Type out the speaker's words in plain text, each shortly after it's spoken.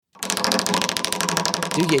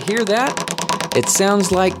Do you hear that? It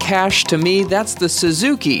sounds like cash to me. That's the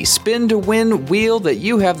Suzuki Spin to Win wheel that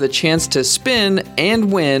you have the chance to spin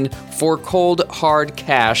and win for cold, hard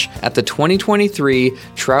cash at the 2023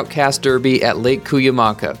 Troutcast Derby at Lake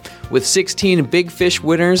Cuyamaca. With 16 big fish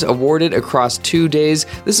winners awarded across 2 days,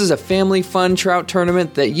 this is a family fun trout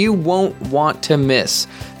tournament that you won't want to miss.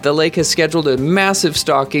 The lake has scheduled a massive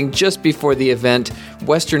stocking just before the event.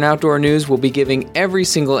 Western Outdoor News will be giving every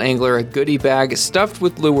single angler a goodie bag stuffed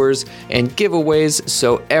with lures and giveaways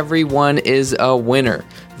so everyone is a winner.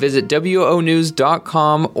 Visit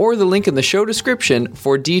WONews.com or the link in the show description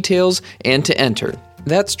for details and to enter.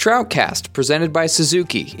 That's Troutcast, presented by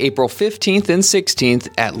Suzuki, April 15th and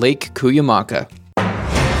 16th at Lake Cuyamaca.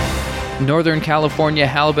 Northern California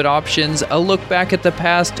halibut options, a look back at the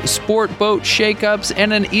past, sport boat shakeups,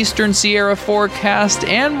 and an Eastern Sierra forecast,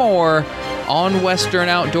 and more on Western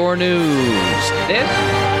Outdoor News. This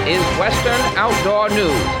is Western Outdoor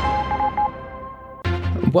News.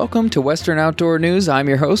 Welcome to Western Outdoor News. I'm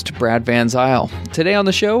your host, Brad Van Zyl. Today on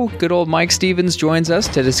the show, good old Mike Stevens joins us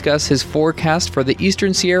to discuss his forecast for the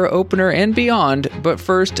Eastern Sierra opener and beyond. But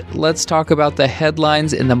first, let's talk about the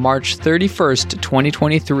headlines in the March 31st,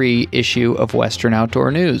 2023 issue of Western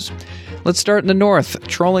Outdoor News. Let's start in the north.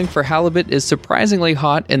 Trolling for halibut is surprisingly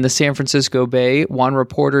hot in the San Francisco Bay. One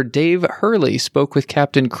reporter, Dave Hurley, spoke with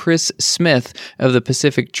Captain Chris Smith of the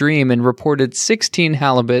Pacific Dream and reported 16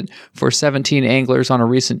 halibut for 17 anglers on a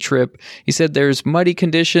recent trip. He said there's muddy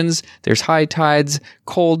conditions, there's high tides,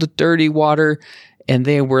 cold, dirty water, and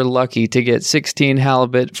they were lucky to get 16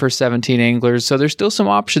 halibut for 17 anglers, so there's still some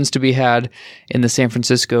options to be had in the San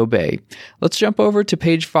Francisco Bay. Let's jump over to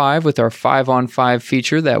page 5 with our 5-on-5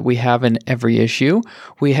 feature that we have in every issue.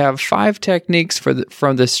 We have 5 techniques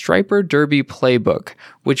from the Striper Derby Playbook,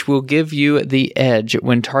 which will give you the edge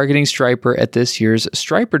when targeting striper at this year's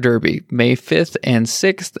Striper Derby, May 5th and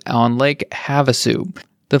 6th on Lake Havasu.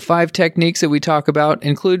 The 5 techniques that we talk about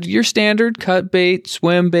include your standard cut bait,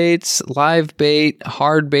 swim baits, live bait,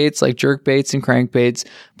 hard baits like jerk baits and crank baits.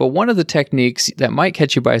 But one of the techniques that might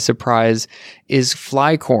catch you by surprise is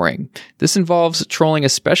fly coring. This involves trolling a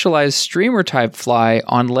specialized streamer type fly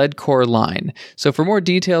on lead core line. So for more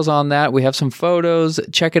details on that, we have some photos.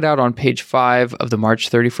 Check it out on page 5 of the March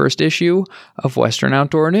 31st issue of Western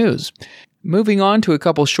Outdoor News. Moving on to a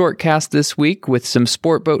couple short casts this week with some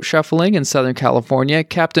sport boat shuffling in Southern California,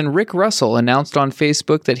 Captain Rick Russell announced on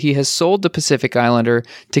Facebook that he has sold the Pacific Islander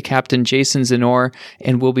to Captain Jason Zenor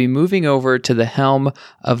and will be moving over to the helm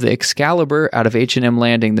of the Excalibur out of H&M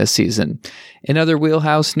Landing this season. In other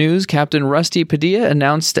wheelhouse news, Captain Rusty Padilla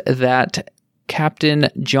announced that Captain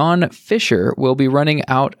John Fisher will be running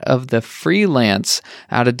out of the Freelance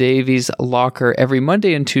out of Davies Locker every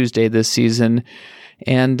Monday and Tuesday this season.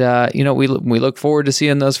 And, we look forward to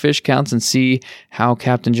seeing those fish counts and see how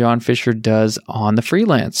Captain John Fisher does on the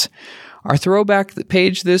Freelance. Our throwback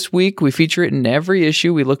page this week, we feature it in every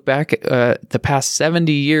issue. We look back at the past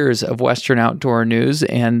 70 years of Western Outdoor News,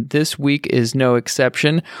 and this week is no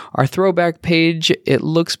exception. Our throwback page, it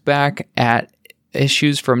looks back at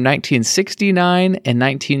issues from 1969 and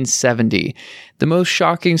 1970. The most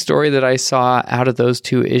shocking story that I saw out of those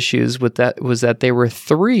 2 issues was that there were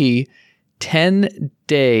 3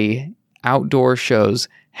 10-day outdoor shows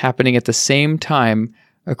happening at the same time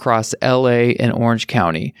across LA and Orange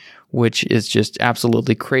County, which is just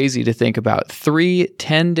absolutely crazy to think about. 3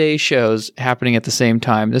 10-day shows happening at the same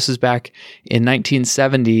time. This is back in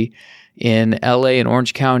 1970 in LA and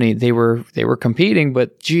Orange County. They were competing,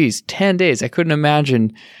 but geez, 10 days. I couldn't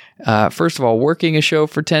imagine, first of all, working a show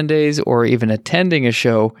for 10 days or even attending a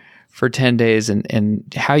show for 10 days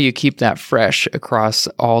and how you keep that fresh across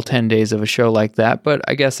all 10 days of a show like that. But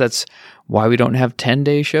I guess that's why we don't have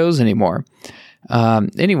 10-day shows anymore.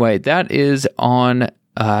 Anyway, that is on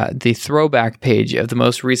the throwback page of the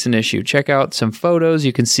most recent issue. Check out some photos.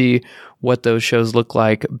 You can see what those shows look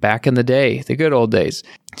like back in the day, the good old days.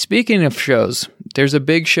 Speaking of shows, there's a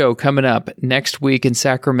big show coming up next week in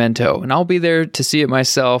Sacramento, and I'll be there to see it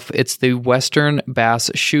myself. It's the Western Bass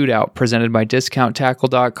Shootout presented by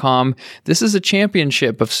DiscountTackle.com. This is a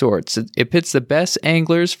championship of sorts. It pits the best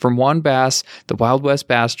anglers from WAN Bass, the Wild West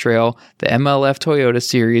Bass Trail, the MLF Toyota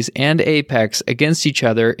Series, and Apex against each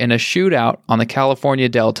other in a shootout on the California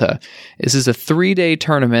Delta. This is a 3-day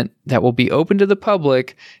tournament that will be open to the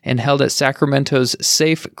public and held at Sacramento's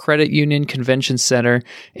Safe Credit Union Convention Center,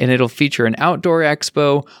 and it'll feature an outdoor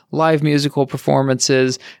expo, live musical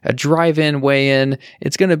performances, a drive-in weigh-in.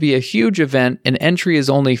 It's going to be a huge event, and entry is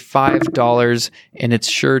only $5, and it's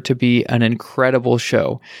sure to be an incredible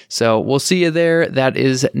show. So we'll see you there. That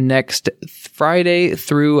is next Friday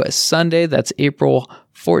through Sunday. That's April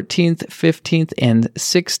 14th, 15th, and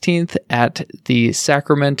 16th at the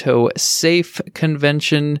Sacramento Safe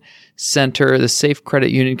Convention Center, the Safe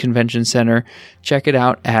Credit Union Convention Center. Check it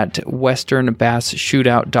out at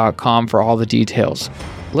westernbassshootout.com for all the details.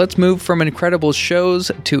 Let's move from incredible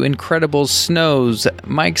shows to incredible snows.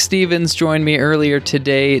 Mike Stevens joined me earlier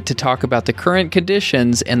today to talk about the current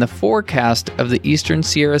conditions and the forecast of the Eastern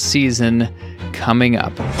Sierra season coming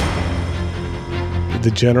up.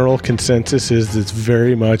 The general consensus is it's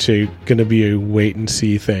very much going to be a wait and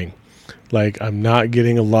see thing. Like, I'm not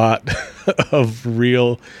getting a lot of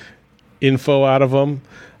real info out of them,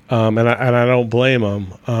 and I don't blame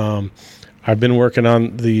them. I've been working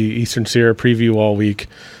on the Eastern Sierra preview all week,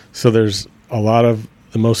 so there's a lot of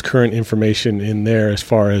the most current information in there as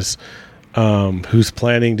far as who's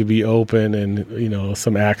planning to be open and,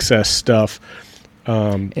 some access stuff.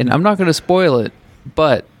 And I'm not going to spoil it,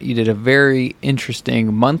 but you did a very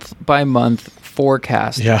interesting month-by-month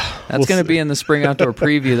forecast. Yeah. That's going to be in the Spring Outdoor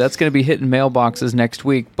Preview. That's going to be hitting mailboxes next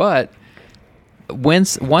week, but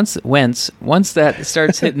once that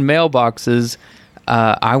starts hitting mailboxes,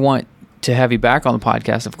 I want to have you back on the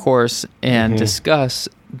podcast, of course, and discuss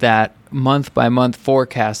that month-by-month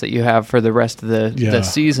forecast that you have for the rest of the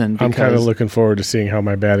season. I'm kind of looking forward to seeing how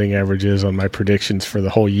my batting average is on my predictions for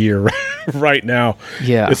the whole year right now,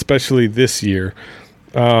 especially this year.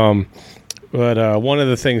 But one of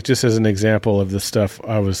the things, just as an example of the stuff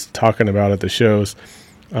I was talking about at the shows,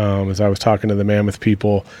 as I was talking to the Mammoth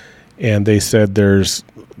people, and they said there's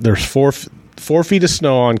 4 feet of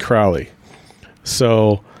snow on Crowley.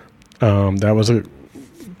 So that was a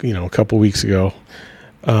couple weeks ago.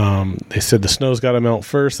 They said the snow's got to melt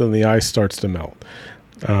first, then the ice starts to melt.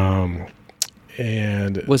 And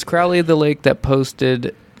was Crowley the lake that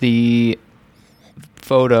posted the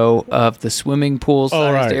photo of the swimming pool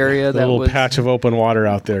sized area? The little patch of open water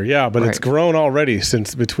out there. Yeah, but it's grown already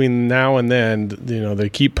since between now and then. They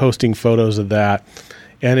keep posting photos of that,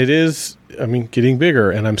 and it is, getting bigger.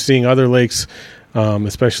 And I'm seeing other lakes,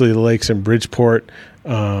 especially the lakes in Bridgeport.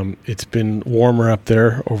 It's been warmer up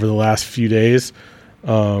there over the last few days.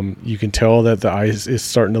 You can tell that the ice is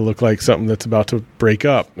starting to look like something that's about to break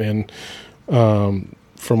up. And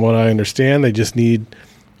from what I understand, they just need,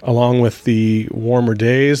 along with the warmer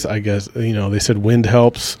days, I guess, they said wind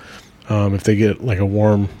helps. If they get like a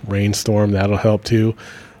warm rainstorm, that'll help too.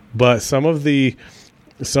 But some of the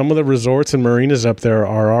resorts and marinas up there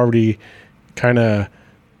are already kind of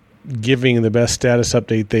giving the best status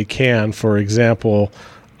update they can. For example,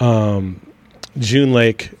 June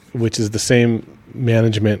Lake, which is the same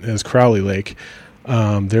management as Crowley Lake,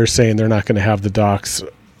 they're saying they're not going to have the docks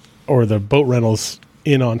or the boat rentals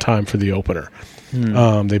in on time for the opener.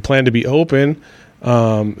 They plan to be open,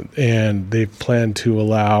 and they plan to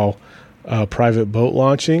allow private boat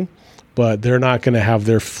launching, but they're not going to have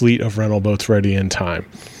their fleet of rental boats ready in time.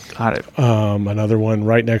 Got it. Another one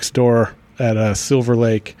right next door at Silver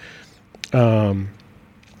Lake, they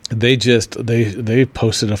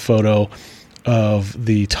posted a photo of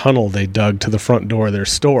the tunnel they dug to the front door of their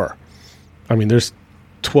store. There's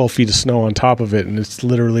 12 feet of snow on top of it, and it's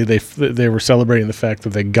literally they were celebrating the fact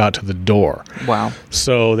that they got to the door. Wow.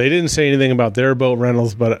 So they didn't say anything about their boat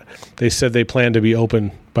rentals, but they said they plan to be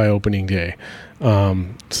open by opening day.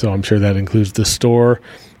 So I'm sure that includes the store,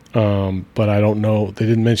 but I don't know. They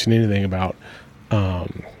didn't mention anything about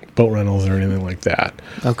boat rentals or anything like that.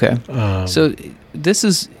 Okay. So this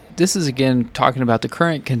is again talking about the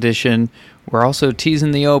current condition. We're also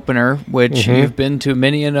teasing the opener, which you've been to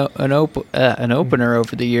many an opener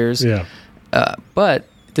over the years. Yeah. But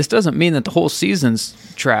this doesn't mean that the whole season's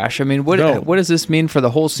trash. What does this mean for the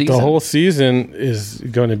whole season? The whole season is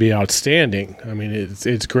going to be outstanding.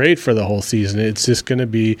 It's great for the whole season. It's just going to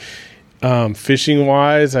be fishing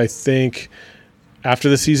wise. I think after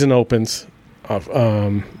the season opens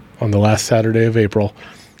on the last Saturday of April,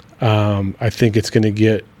 I think it's going to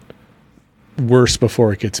get worse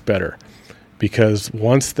before it gets better, because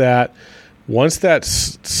once that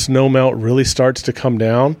snow melt really starts to come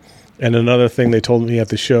down. And another thing they told me at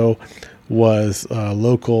the show was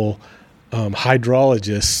local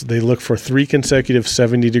hydrologists, they look for 3 consecutive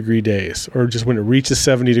 70-degree days, or just when it reaches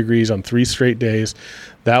 70 degrees on 3 straight days,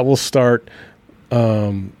 that will start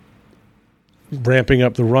ramping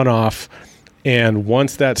up the runoff. And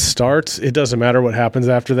once that starts, it doesn't matter what happens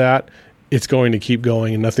after that. It's going to keep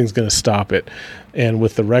going, and nothing's going to stop it. And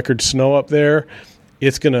with the record snow up there,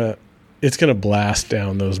 it's going to blast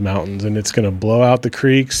down those mountains, and it's going to blow out the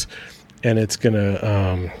creeks, and it's going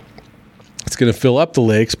to fill up the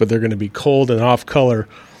lakes, but they're going to be cold and off color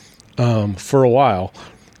for a while.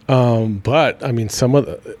 But I mean,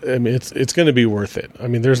 it's going to be worth it. I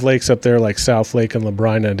mean, there's lakes up there like South Lake and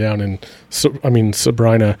Labrina down in,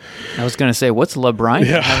 Sabrina. I was going to say, what's Labrina?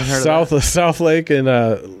 Yeah, South Lake and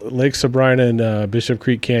Lake Sabrina and Bishop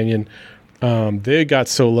Creek Canyon. They got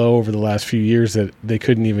so low over the last few years that they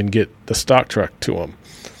couldn't even get the stock truck to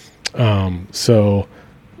them. So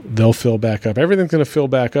they'll fill back up. Everything's going to fill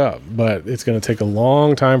back up, but it's going to take a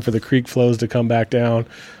long time for the creek flows to come back down.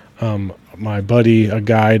 My buddy, a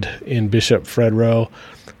guide in Bishop, Fred Rowe,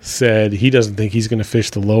 said he doesn't think he's going to fish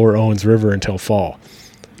the lower Owens River until fall,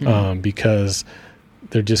 because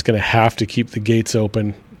they're just going to have to keep the gates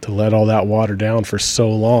open to let all that water down for so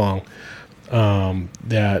long,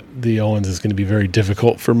 that the Owens is going to be very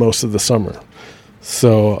difficult for most of the summer.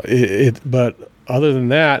 So but other than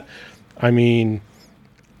that, I mean,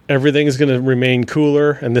 everything is going to remain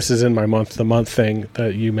cooler, and this is in my month-to-month thing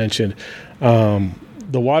that you mentioned.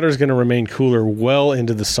 The water is going to remain cooler well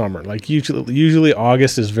into the summer. Like usually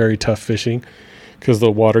August is very tough fishing because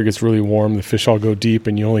the water gets really warm. The fish all go deep,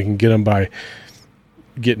 and you only can get them by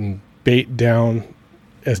getting bait down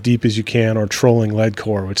as deep as you can or trolling lead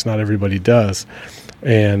core, which not everybody does.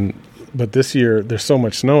 But this year there's so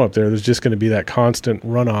much snow up there. There's just going to be that constant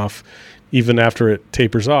runoff. Even after it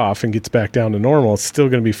tapers off and gets back down to normal, it's still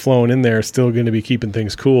going to be flowing in there, still going to be keeping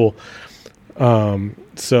things cool.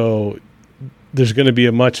 So there's going to be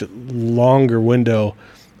a much longer window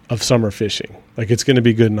of summer fishing. Like, it's going to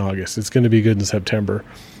be good in August. It's going to be good in September.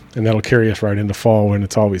 And that'll carry us right into fall when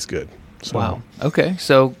it's always good. So, wow. Okay.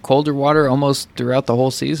 So colder water almost throughout the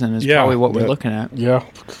whole season is probably what we're looking at. Yeah.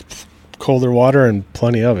 Colder water and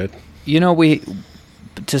plenty of it. You know,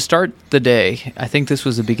 to start the day, I think this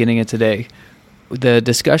was the beginning of today, the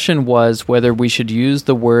discussion was whether we should use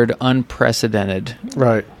the word unprecedented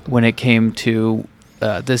when it came to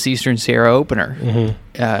this Eastern Sierra opener.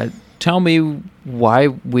 Mm-hmm. Tell me why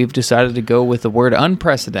we've decided to go with the word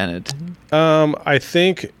unprecedented. I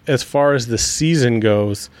think as far as the season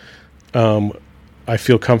goes, I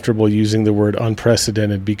feel comfortable using the word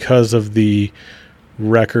unprecedented because of the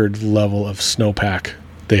record level of snowpack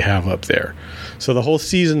they have up there. So the whole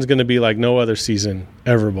season's going to be like no other season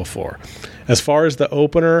ever before. As far as the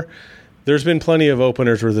opener, there's been plenty of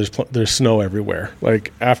openers where there's snow everywhere.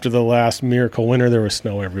 Like after the last miracle winter, there was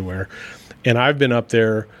snow everywhere. And I've been up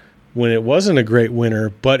there when it wasn't a great winter,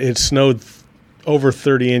 but it snowed over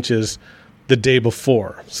 30 inches the day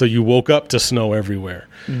before. So you woke up to snow everywhere.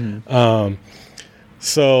 Mm-hmm.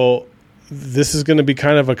 So this is going to be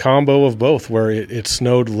kind of a combo of both, where it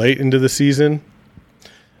snowed late into the season.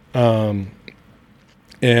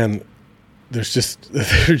 And there's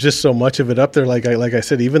just so much of it up there. Like I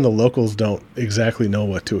said, even the locals don't exactly know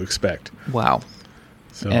what to expect. Wow.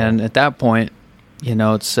 So. And at that point,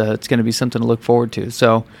 it's going to be something to look forward to.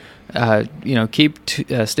 So,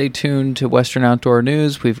 stay tuned to Western Outdoor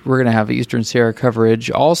News. We're going to have Eastern Sierra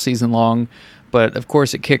coverage all season long, but of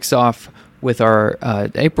course it kicks off with our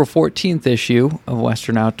April 14th issue of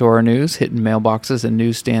Western Outdoor News, hitting mailboxes and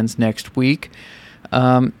newsstands next week.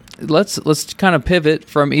 Let's kind of pivot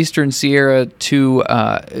from Eastern Sierra to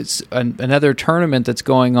another tournament that's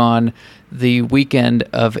going on the weekend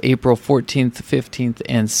of April 14th, 15th,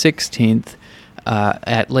 and 16th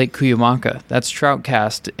at Lake Cuyamaca. That's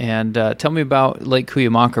Troutcast. And tell me about Lake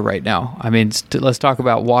Cuyamaca right now. I mean, let's talk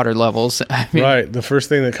about water levels. Right. The first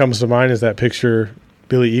thing that comes to mind is that picture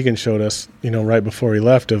Billy Egan showed us, right before he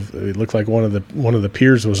left. It looked like one of the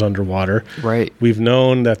piers was underwater. Right. We've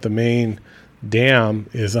known that the main dam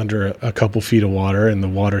is under a couple feet of water, and the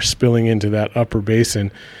water spilling into that upper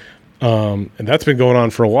basin, and that's been going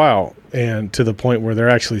on for a while, and to the point where they're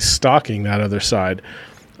actually stocking that other side.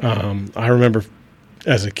 I remember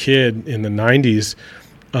as a kid in the 90s,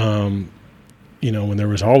 when there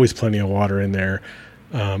was always plenty of water in there,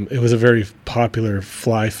 it was a very popular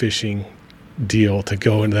fly fishing deal to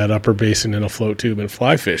go into that upper basin in a float tube and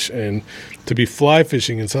fly fish. And to be fly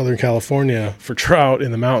fishing in Southern California for trout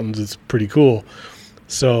in the mountains, it's pretty cool.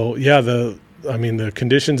 So yeah, the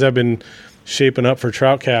conditions have been shaping up for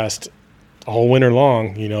trout cast all winter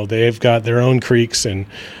long. They've got their own creeks, and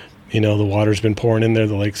the water's been pouring in there,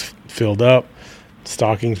 the lake's filled up,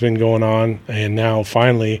 stocking's been going on, and now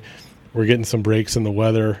finally we're getting some breaks in the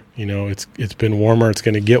weather. It's been warmer, it's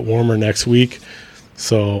going to get warmer next week.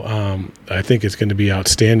 So I think it's going to be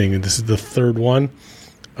outstanding. And this is the third one.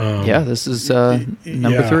 This is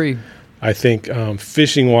number 3. I think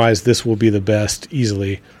fishing-wise, this will be the best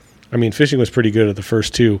easily. I mean, fishing was pretty good at the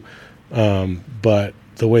first two, but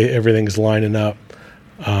the way everything's lining up,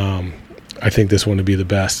 I think this one would be the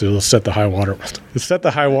best. It'll set the high water. Set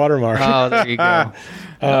the high water mark. Oh, there you go.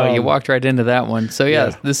 You walked right into that one. So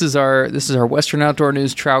yeah, this is our Western Outdoor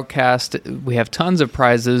News Troutcast. We have tons of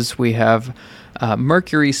prizes. We have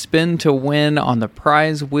Mercury Spin to Win on the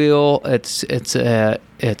prize wheel. It's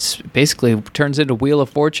basically turns into Wheel of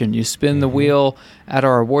Fortune. You spin the wheel at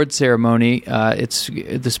our award ceremony.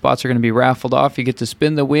 The spots are going to be raffled off. You get to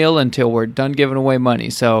spin the wheel until we're done giving away money.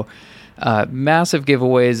 So massive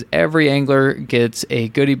giveaways. Every angler gets a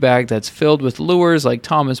goodie bag that's filled with lures like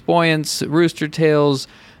Thomas Buoyants, Rooster Tails,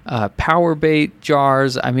 power bait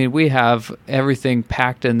jars. I mean, we have everything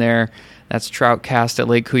packed in there. That's Troutcast at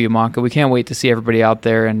Lake Cuyamaca. We can't wait to see everybody out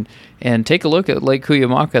there and take a look at Lake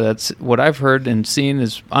Cuyamaca. That's what I've heard and seen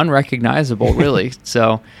is unrecognizable, really.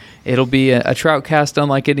 So it'll be a Troutcast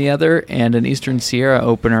unlike any other and an Eastern Sierra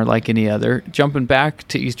opener like any other. Jumping back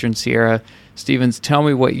to Eastern Sierra, Stevens, tell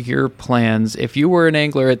me what your plans, if you were an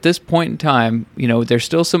angler at this point in time, there's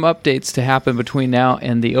still some updates to happen between now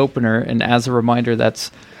and the opener. And as a reminder, that's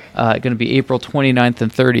going to be April 29th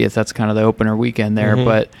and 30th. That's kind of the opener weekend there.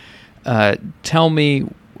 But tell me,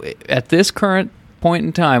 at this current point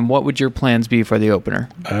in time, what would your plans be for the opener?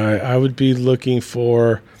 I would be looking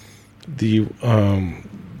for the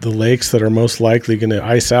lakes that are most likely going to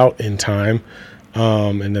ice out in time,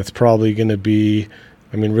 and that's probably going to be,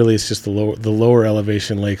 really it's just the lower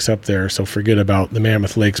elevation lakes up there. So forget about the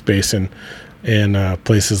Mammoth Lakes Basin and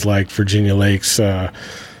places like Virginia Lakes.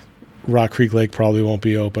 Rock Creek Lake probably won't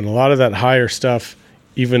be open. A lot of that higher stuff,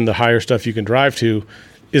 even the higher stuff you can drive to,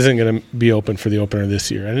 isn't going to be open for the opener this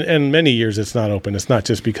year. And many years it's not open. It's not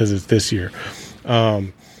just because it's this year.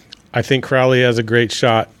 I think Crowley has a great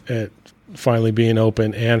shot at finally being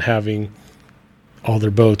open and having all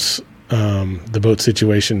their boats, the boat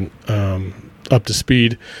situation up to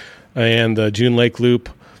speed. And the June Lake Loop,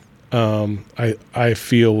 I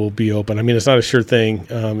feel will be open. It's not a sure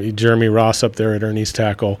thing. Jeremy Ross up there at Ernie's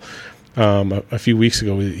Tackle, a few weeks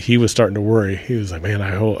ago, he was starting to worry. He was like, "Man,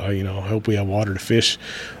 I hope we have water to fish."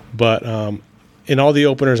 But in all the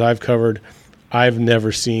openers I've covered, I've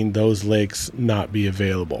never seen those lakes not be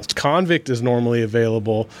available. Convict is normally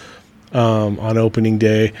available on opening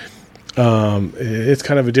day. It's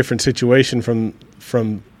kind of a different situation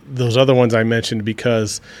from those other ones I mentioned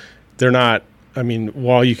because they're not.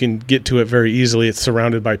 While you can get to it very easily, it's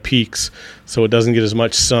surrounded by peaks, so it doesn't get as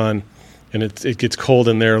much sun. And it gets cold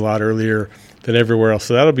in there a lot earlier than everywhere else.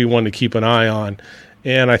 So that'll be one to keep an eye on.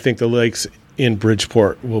 And I think the lakes in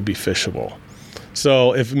Bridgeport will be fishable.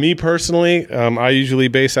 So if me personally, I usually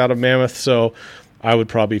base out of Mammoth, so I would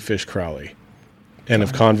probably fish Crowley. And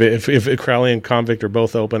if Crowley and Convict are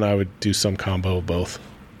both open, I would do some combo of both.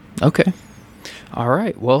 Okay. All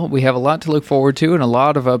right. Well, we have a lot to look forward to and a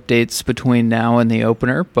lot of updates between now and the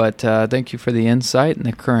opener, but thank you for the insight and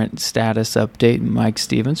the current status update, Mike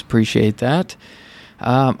Stevens. Appreciate that.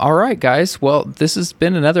 All right, guys. Well, this has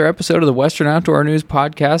been another episode of the Western Outdoor News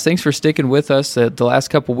Podcast. Thanks for sticking with us the last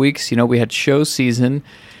couple weeks. We had show season,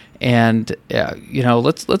 and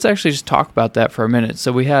let's actually just talk about that for a minute.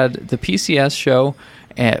 So we had the PCS show,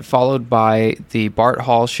 followed by the Bart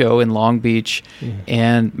Hall show in Long Beach.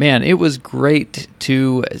 And man, it was great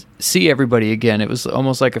to see everybody again. It was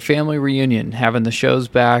almost like a family reunion, having the shows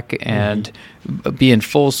back and be in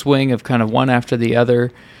full swing of kind of one after the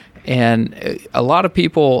other. And a lot of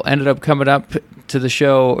people ended up coming up to the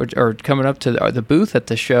show or coming up to the booth at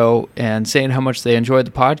the show and saying how much they enjoyed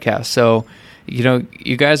the podcast. So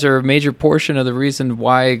you guys are a major portion of the reason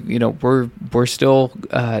why, we're still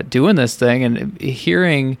doing this thing, and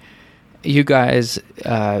hearing you guys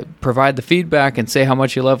provide the feedback and say how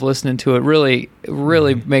much you love listening to it really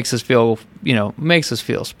makes us feel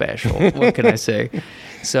special. What can I say?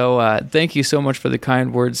 So thank you so much for the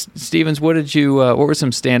kind words. Stevens, what were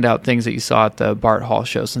some standout things that you saw at the Bart Hall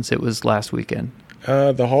show since it was last weekend?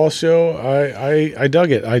 The Hall show, I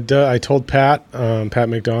dug it. I told Pat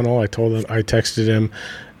McDonald, I texted him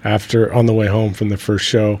on the way home from the first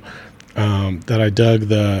show, that I dug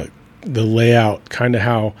the layout, kind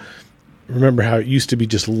of remember how it used to be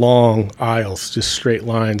just long aisles, just straight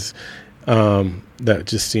lines, that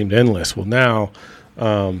just seemed endless. Well, now,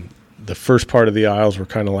 the first part of the aisles were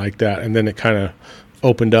kind of like that, and then it kind of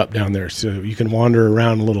opened up down there so you can wander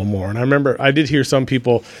around a little more. And I remember I did hear some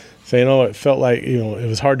people saying, it felt like, it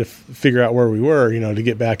was hard to figure out where we were, to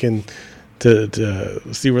get back in to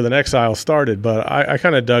see where the next aisle started. But I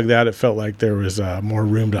kind of dug that. It felt like there was more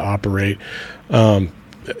room to operate.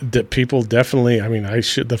 That people definitely,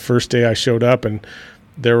 the first day I showed up and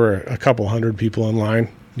there were a couple hundred people in line,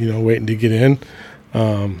 waiting to get in.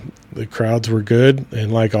 The crowds were good.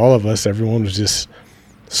 And like all of us, everyone was just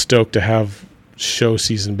stoked to have show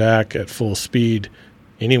season back at full speed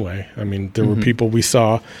anyway. I mean, there were people we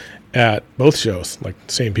saw at both shows, like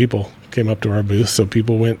same people came up to our booth, so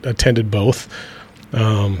people attended both.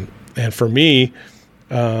 And for me,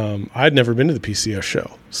 I'd never been to the PCS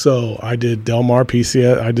show, so I did Del Mar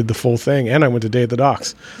PCS. I did the full thing, and I went to Day at the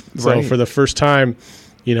Docks. So for the first time,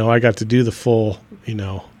 I got to do the full,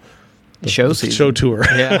 the show tour.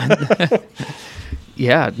 Yeah.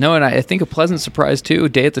 Yeah. No, and I think a pleasant surprise too.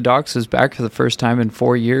 Day at the Docks is back for the first time in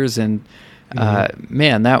 4 years, and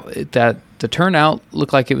man, that the turnout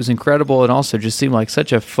looked like it was incredible, and also just seemed like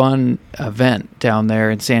such a fun event down there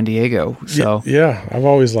in San Diego. So yeah, I've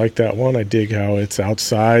always liked that one. I dig how it's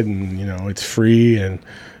outside and it's free, and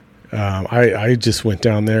I just went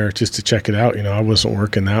down there just to check it out. I wasn't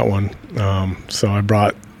working that one, so I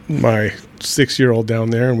brought my 6-year-old down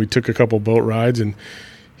there, and we took a couple boat rides, and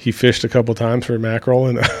he fished a couple times for mackerel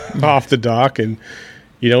and off the dock, and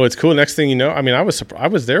it's cool. Next thing you know, I mean, I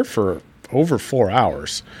was there for over 4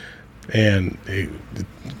 hours. And it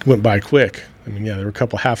went by quick. I mean, yeah, there were a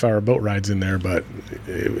couple half-hour boat rides in there, but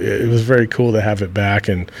it was very cool to have it back.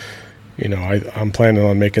 And, I'm planning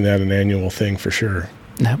on making that an annual thing for sure.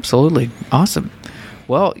 Absolutely. Awesome.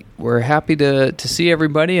 Well, we're happy to see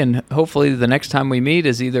everybody, and hopefully the next time we meet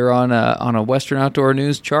is either on a Western Outdoor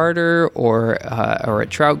News charter or at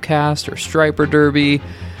Troutcast or Striper Derby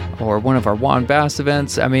or one of our Juan Bass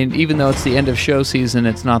events. I mean, even though it's the end of show season,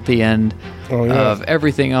 it's not the end of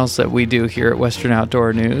everything else that we do here at Western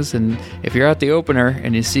Outdoor News. And if you're at the opener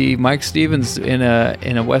and you see Mike Stevens in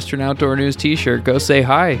a Western Outdoor News t-shirt, go say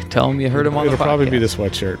hi. Tell him you heard him on the podcast. It'll probably be the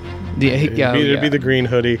sweatshirt. It'd be the green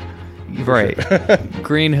hoodie. Right.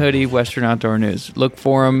 Green hoodie, Western Outdoor News. Look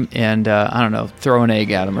for him and, I don't know, throw an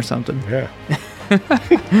egg at him or something. Yeah.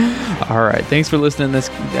 All right. Thanks for listening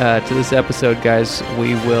to this episode, guys.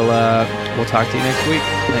 We'll talk to you next week.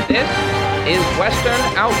 This is Western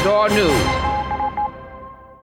Outdoor News.